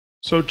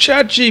So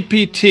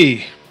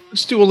ChatGPT,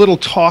 let's do a little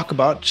talk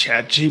about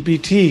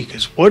ChatGPT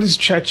because what is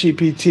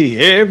ChatGPT?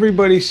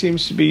 Everybody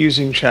seems to be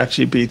using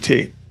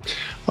ChatGPT.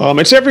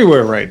 It's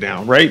everywhere right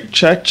now, right?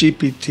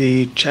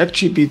 ChatGPT,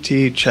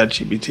 ChatGPT,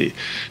 ChatGPT.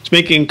 It's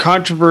making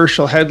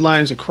controversial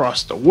headlines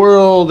across the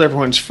world.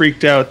 Everyone's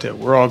freaked out that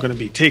we're all going to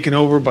be taken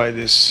over by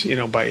this,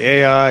 by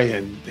AI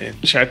and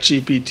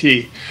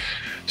ChatGPT.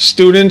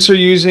 Students are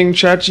using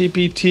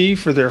ChatGPT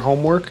for their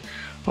homework.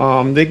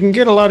 They can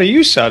get a lot of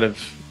use out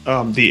of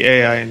the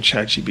AI and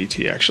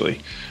ChatGPT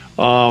actually.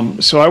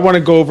 So I want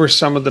to go over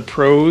some of the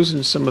pros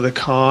and some of the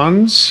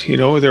cons.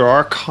 There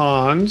are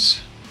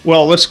cons.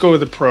 Well, let's go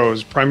with the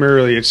pros.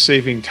 Primarily, it's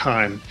saving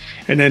time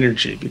and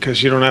energy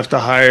because you don't have to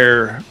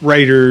hire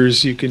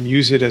writers. You can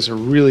use it as a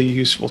really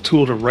useful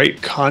tool to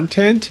write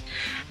content.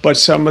 But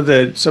some of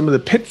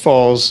the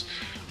pitfalls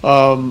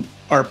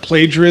are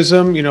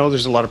plagiarism.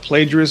 There's a lot of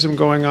plagiarism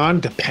going on.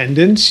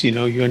 Dependence.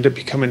 You end up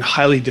becoming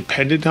highly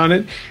dependent on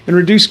it, and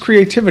reduce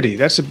creativity.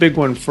 That's a big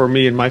one for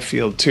me in my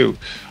field too.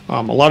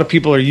 A lot of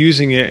people are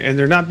using it and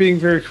they're not being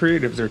very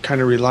creative. They're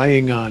kind of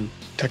relying on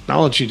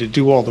technology to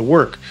do all the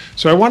work.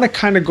 So I want to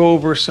kind of go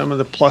over some of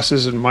the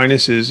pluses and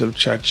minuses of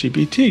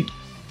ChatGPT.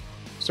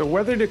 So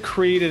whether to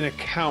create an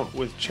account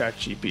with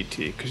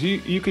ChatGPT, because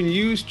you can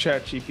use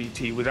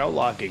ChatGPT without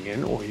logging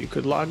in, or you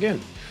could log in.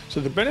 So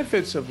the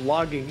benefits of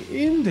logging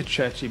into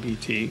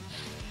ChatGPT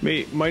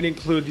might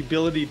include the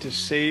ability to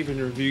save and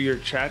review your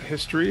chat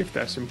history if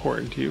that's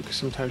important to you, because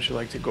sometimes you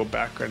like to go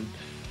back and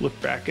look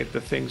back at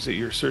the things that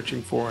you're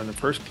searching for in the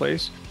first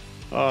place.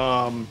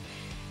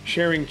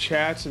 Sharing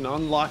chats and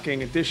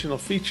unlocking additional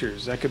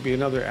features. That could be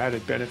another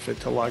added benefit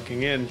to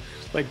logging in,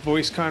 like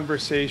voice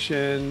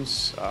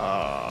conversations,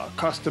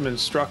 custom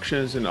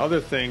instructions, and other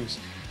things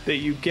that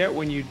you get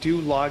when you do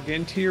log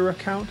into your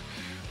account.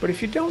 But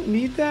if you don't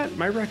need that,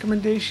 my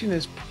recommendation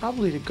is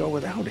probably to go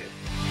without it.